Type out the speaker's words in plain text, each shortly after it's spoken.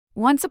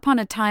Once upon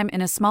a time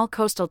in a small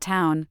coastal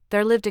town,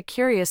 there lived a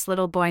curious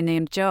little boy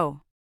named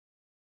Joe.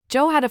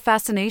 Joe had a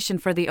fascination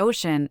for the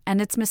ocean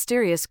and its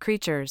mysterious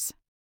creatures.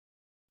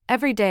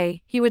 Every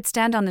day, he would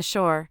stand on the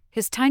shore,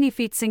 his tiny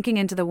feet sinking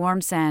into the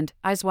warm sand,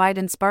 eyes wide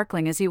and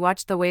sparkling as he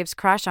watched the waves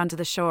crash onto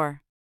the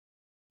shore.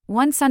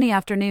 One sunny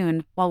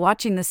afternoon, while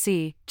watching the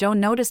sea, Joe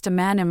noticed a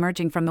man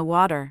emerging from the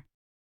water.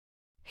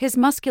 His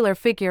muscular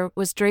figure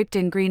was draped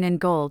in green and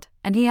gold,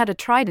 and he had a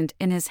trident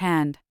in his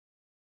hand.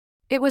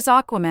 It was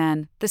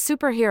Aquaman, the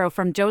superhero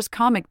from Joe's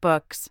comic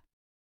books.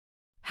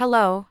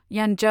 "Hello,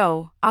 young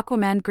Joe,"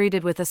 Aquaman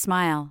greeted with a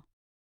smile.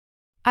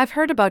 "I've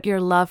heard about your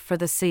love for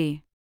the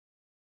sea.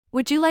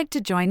 Would you like to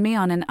join me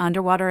on an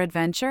underwater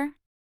adventure?"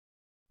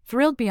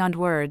 Thrilled beyond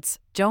words,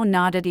 Joe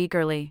nodded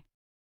eagerly.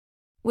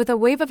 With a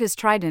wave of his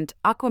trident,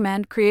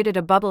 Aquaman created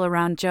a bubble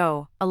around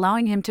Joe,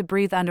 allowing him to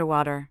breathe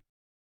underwater.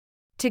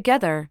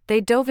 Together,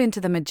 they dove into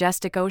the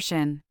majestic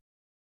ocean.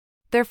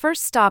 Their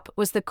first stop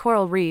was the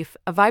Coral Reef,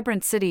 a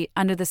vibrant city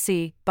under the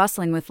sea,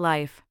 bustling with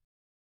life.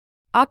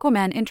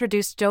 Aquaman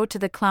introduced Joe to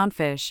the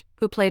clownfish,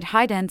 who played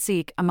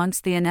hide-and-seek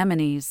amongst the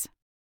anemones.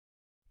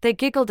 They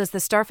giggled as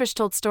the starfish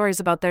told stories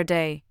about their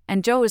day,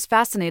 and Joe was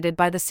fascinated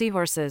by the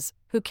seahorses,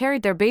 who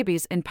carried their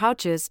babies in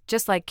pouches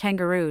just like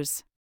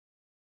kangaroos.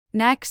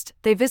 Next,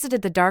 they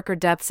visited the darker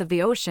depths of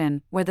the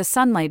ocean, where the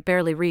sunlight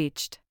barely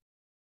reached.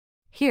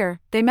 Here,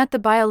 they met the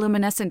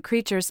bioluminescent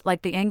creatures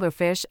like the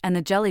anglerfish and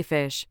the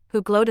jellyfish,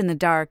 who glowed in the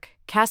dark,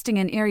 casting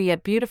an eerie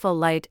yet beautiful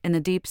light in the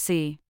deep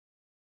sea.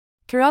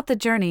 Throughout the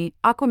journey,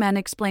 Aquaman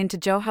explained to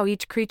Joe how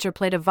each creature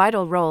played a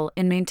vital role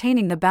in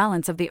maintaining the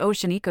balance of the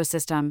ocean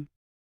ecosystem.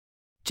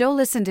 Joe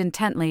listened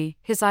intently,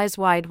 his eyes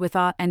wide with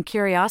awe and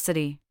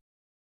curiosity.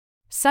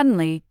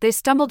 Suddenly, they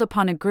stumbled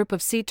upon a group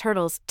of sea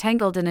turtles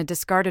tangled in a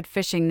discarded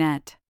fishing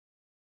net.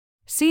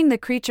 Seeing the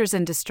creatures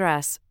in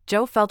distress,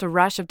 Joe felt a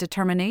rush of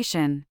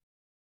determination.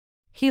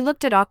 He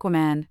looked at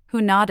Aquaman,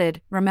 who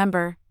nodded.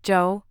 "Remember,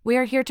 Joe, we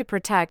are here to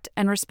protect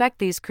and respect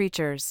these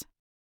creatures."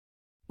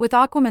 With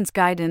Aquaman's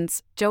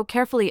guidance, Joe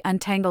carefully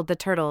untangled the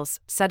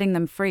turtles, setting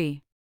them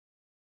free.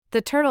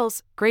 The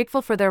turtles,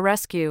 grateful for their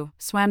rescue,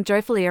 swam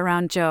joyfully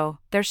around Joe,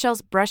 their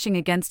shells brushing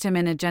against him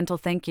in a gentle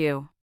thank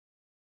you.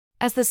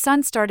 As the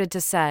sun started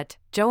to set,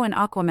 Joe and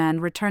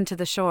Aquaman returned to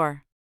the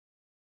shore.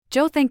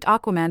 Joe thanked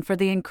Aquaman for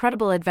the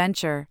incredible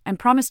adventure and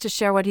promised to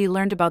share what he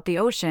learned about the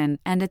ocean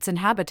and its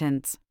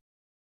inhabitants.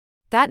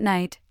 That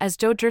night, as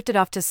Joe drifted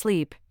off to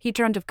sleep, he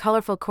dreamed of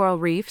colorful coral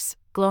reefs,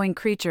 glowing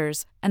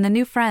creatures, and the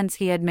new friends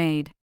he had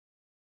made.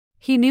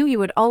 He knew he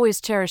would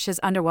always cherish his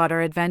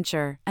underwater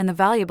adventure and the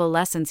valuable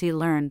lessons he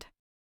learned.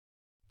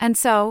 And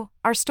so,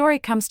 our story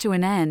comes to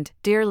an end,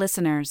 dear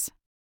listeners.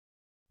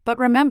 But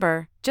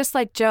remember, just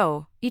like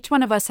Joe, each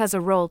one of us has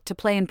a role to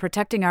play in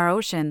protecting our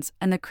oceans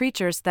and the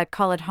creatures that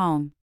call it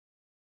home.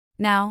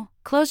 Now,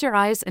 close your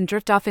eyes and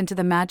drift off into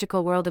the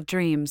magical world of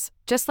dreams,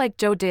 just like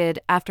Joe did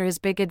after his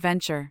big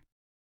adventure.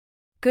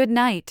 Good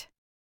night.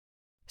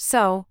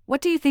 So,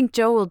 what do you think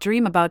Joe will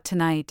dream about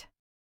tonight?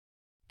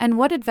 And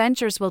what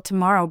adventures will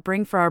tomorrow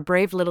bring for our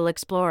brave little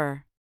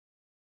explorer?